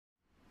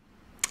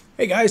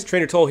Hey guys,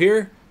 Trainer Toll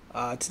here.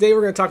 Today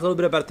we're going to talk a little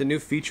bit about the new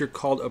feature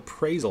called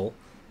Appraisal.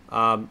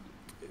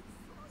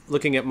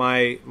 Looking at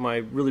my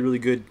really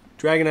good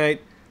Dragonite,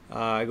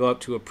 I go up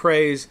to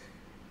Appraise.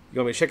 You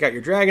want me to check out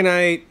your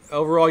Dragonite.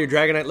 Overall, your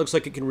Dragonite looks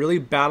like it can really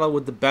battle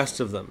with the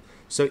best of them.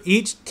 So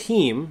each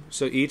team,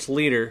 each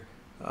leader,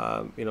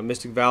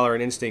 Mystic Valor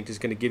and Instinct is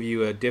going to give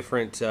you a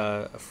different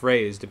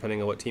phrase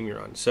depending on what team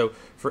you're on. So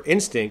for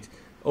Instinct,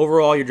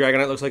 overall, your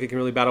Dragonite looks like it can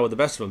really battle with the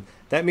best of them.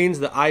 That means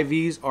the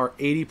IVs are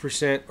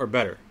 80% or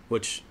better,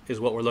 which is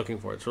what we're looking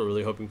for. It's what we're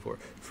really hoping for.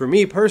 For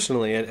me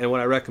personally, and what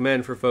I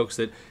recommend for folks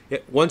that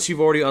once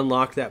you've already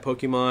unlocked that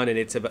Pokemon and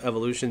its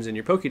evolutions in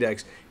your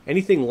Pokédex,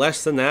 anything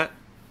less than that,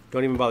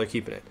 don't even bother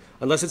keeping it.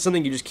 Unless it's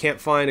something you just can't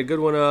find a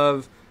good one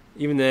of,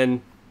 even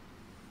then,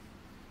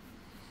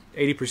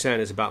 80%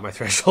 is about my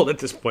threshold at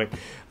this point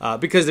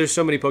because there's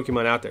so many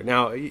Pokemon out there.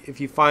 Now,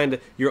 if you find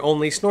your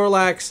only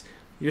Snorlax,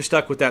 you're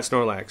stuck with that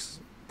Snorlax.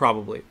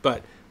 Probably,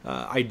 but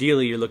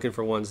ideally you're looking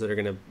for ones that are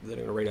gonna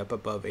rate up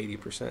above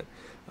 80%.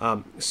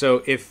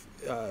 So if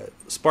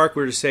Spark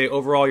were to say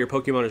overall your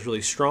Pokemon is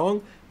really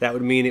strong, that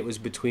would mean it was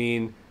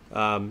between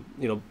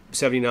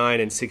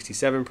 79 and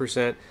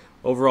 67%.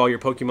 Overall your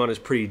Pokemon is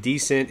pretty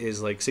decent,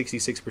 is like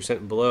 66%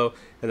 and below,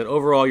 and then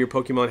overall your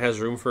Pokemon has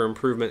room for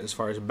improvement as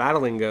far as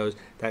battling goes.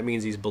 That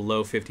means he's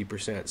below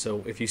 50%.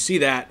 So if you see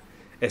that,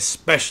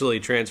 especially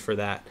transfer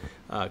that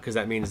because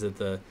that means that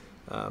the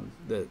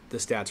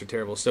stats are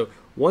terrible. So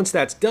once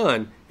that's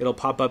done, it'll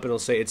pop up and it'll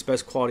say its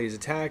best quality is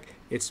attack.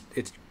 Its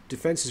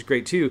defense is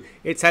great too.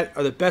 It's are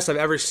the best I've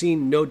ever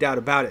seen, no doubt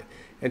about it.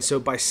 And so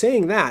by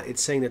saying that,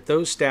 it's saying that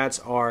those stats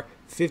are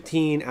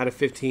 15 out of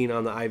 15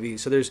 on the IV.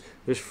 So there's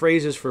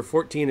phrases for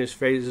 14, there's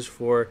phrases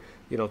for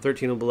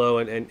 13 and below,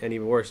 and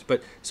even worse.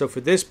 But so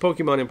for this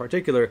Pokemon in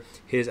particular,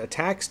 his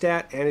attack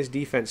stat and his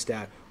defense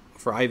stat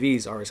for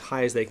IVs are as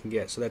high as they can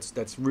get. So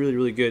that's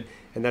really good,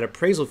 and that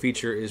appraisal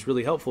feature is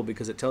really helpful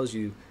because it tells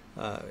you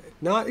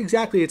not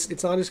exactly,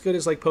 it's not as good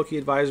as like Poke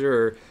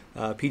Advisor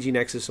or PG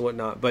Nexus and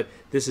whatnot, but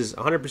this is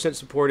 100%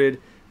 supported.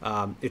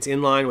 It's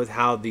in line with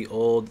how the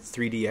old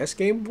 3DS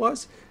game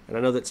was, and I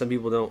know that some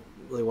people don't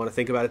really want to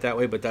think about it that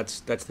way, but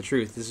that's the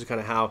truth. This is kind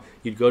of how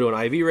you'd go to an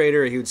IV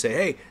rater and he would say,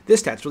 hey, this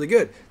stat's really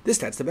good, this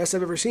stat's the best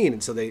I've ever seen,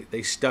 and so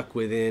they stuck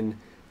within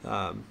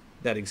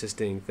that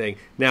existing thing.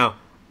 Now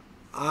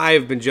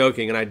I've been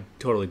joking, and I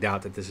totally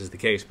doubt that this is the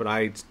case, but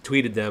I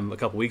tweeted them a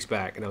couple weeks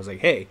back, and I was like,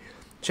 hey,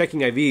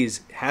 checking IVs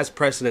has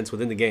precedence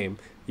within the game.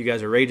 You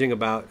guys are raging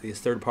about these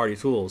third-party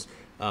tools.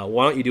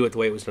 Why don't you do it the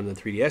way it was done in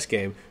the 3DS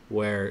game,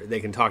 where they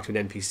can talk to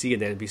an NPC,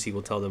 and the NPC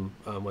will tell them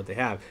what they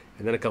have.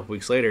 And then a couple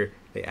weeks later,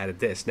 they added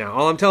this. Now,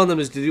 all I'm telling them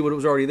is to do what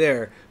was already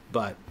there,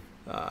 but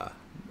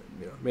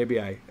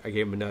maybe I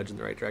gave them a nudge in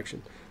the right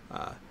direction.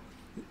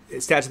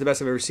 Stats are the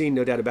best I've ever seen,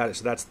 no doubt about it,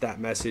 so that's that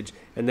message.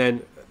 And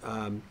then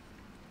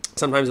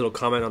sometimes it'll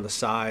comment on the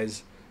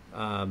size,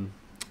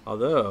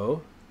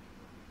 although,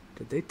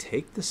 did they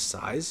take the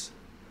size?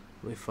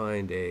 Let me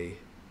find a,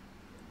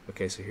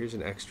 okay, so here's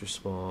an extra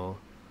small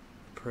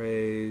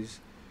praise.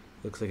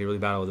 Looks like it really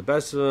battled with the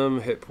best of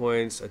them, hit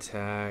points,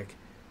 attack.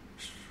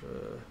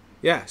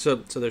 Yeah, so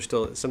there's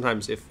still,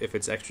 sometimes if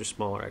it's extra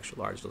small or extra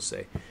large, it'll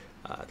say,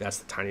 that's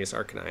the tiniest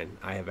Arcanine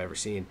I have ever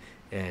seen,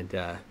 and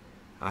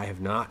I have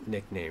not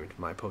nicknamed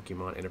my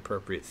Pokemon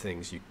inappropriate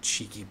things, you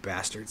cheeky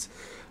bastards.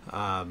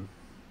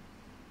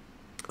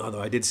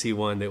 Although I did see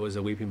one that was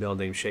a Weeping Bell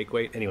named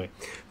Shakeweight. Anyway,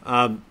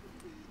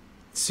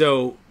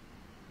 so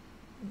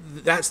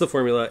that's the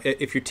formula.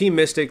 If you're Team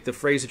Mystic, the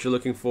phrase that you're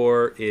looking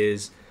for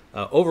is,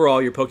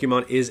 overall, your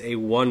Pokemon is a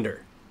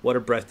wonder. What a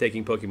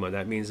breathtaking Pokemon.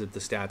 That means that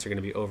the stats are going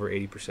to be over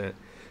 80%.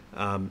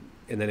 And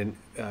then in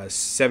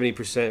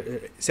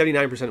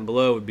 79% and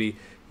below would be,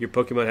 your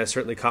Pokemon has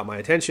certainly caught my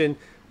attention.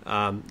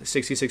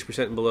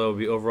 66% and below would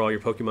be, overall,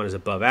 your Pokemon is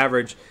above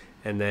average.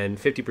 And then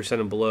 50%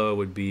 and below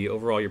would be,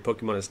 overall, your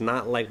Pokemon is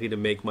not likely to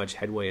make much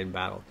headway in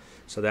battle.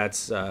 So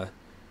that's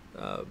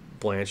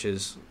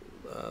Blanche's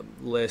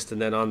list. And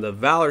then on the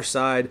Valor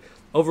side,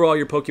 overall,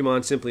 your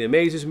Pokemon simply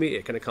amazes me.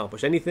 It can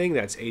accomplish anything.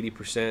 That's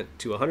 80%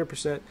 to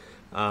 100%.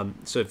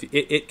 So if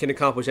it can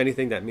accomplish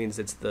anything, that means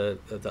it's the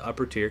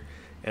upper tier.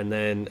 And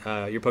then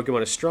your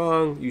Pokemon is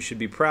strong. You should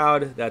be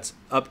proud. That's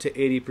up to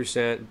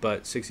 80%,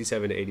 but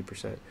 67 to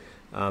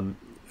 80%.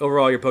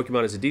 Overall, your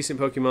Pokemon is a decent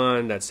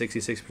Pokemon. That's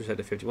 66%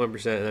 to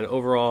 51%. And then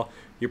overall,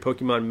 your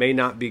Pokemon may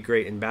not be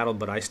great in battle,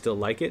 but I still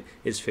like it,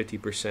 is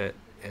 50%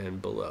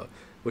 and below.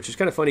 Which is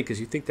kind of funny because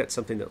you think that's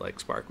something that like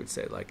Spark would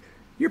say, like,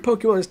 your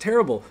Pokemon is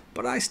terrible,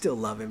 but I still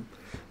love him.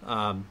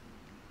 But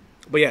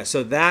yeah,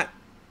 so that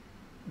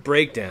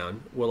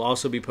breakdown will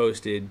also be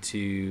posted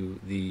to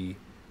the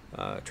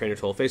Trainer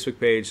Toll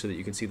Facebook page so that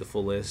you can see the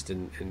full list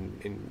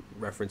and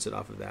reference it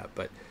off of that.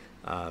 But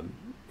I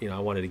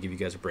wanted to give you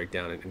guys a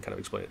breakdown and kind of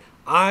explain it.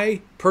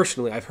 I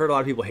personally, I've heard a lot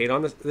of people hate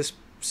on this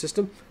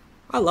system.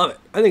 I love it.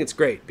 I think it's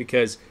great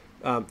because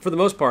for the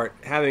most part,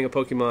 having a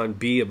Pokemon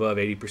be above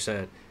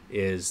 80%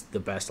 is the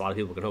best a lot of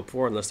people can hope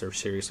for unless they're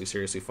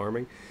seriously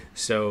farming.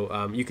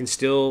 So you can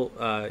still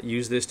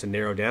use this to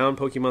narrow down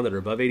Pokemon that are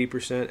above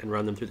 80% and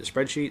run them through the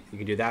spreadsheet. You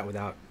can do that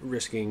without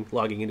risking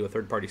logging into a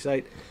third-party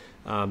site.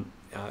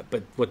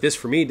 But what this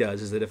for me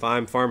does is that if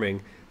I'm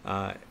farming,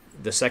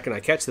 the second I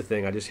catch the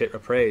thing, I just hit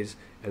appraise,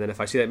 and then if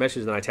I see that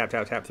message, then I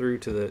tap through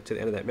to the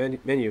end of that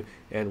menu,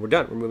 and we're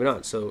done. We're moving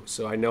on. So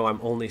I know I'm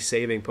only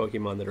saving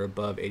Pokemon that are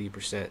above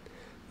 80%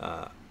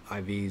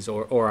 IVs,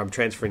 or I'm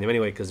transferring them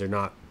anyway because they're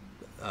not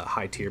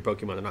high tier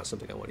Pokemon. They're not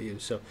something I want to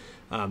use. So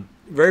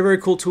very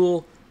cool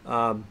tool.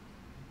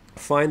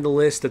 Find the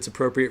list that's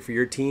appropriate for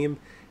your team.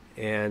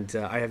 And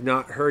I have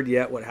not heard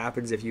yet what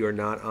happens if you are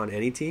not on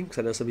any team, because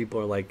I know some people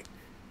are like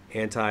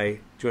anti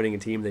joining a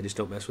team. They just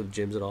don't mess with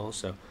gyms at all.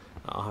 So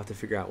I'll have to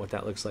figure out what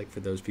that looks like for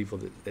those people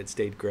that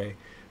stayed gray.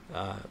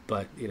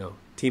 But, you know,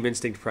 team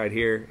instinct pride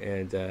here,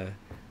 and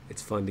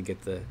it's fun to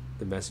get the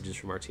messages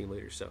from our team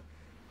leaders. So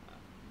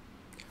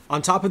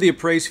on top of the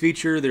appraise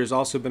feature, there's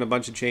also been a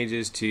bunch of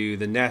changes to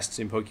the nests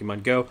in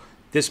Pokemon Go.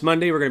 This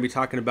Monday, we're going to be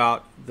talking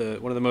about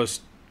one of the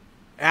most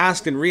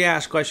asked and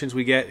re-asked questions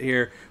we get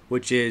here,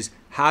 which is,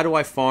 how do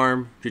I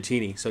farm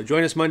Dratini? So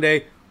join us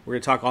Monday. We're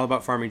going to talk all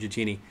about farming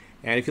Dratini.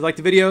 And if you like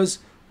the videos,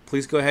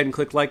 please go ahead and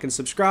click like and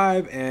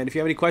subscribe. And if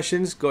you have any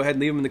questions, go ahead and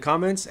leave them in the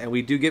comments. And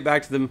we do get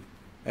back to them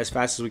as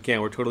fast as we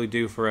can. We're totally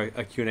due for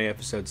a Q&A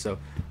episode. So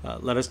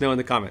let us know in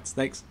the comments.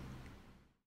 Thanks.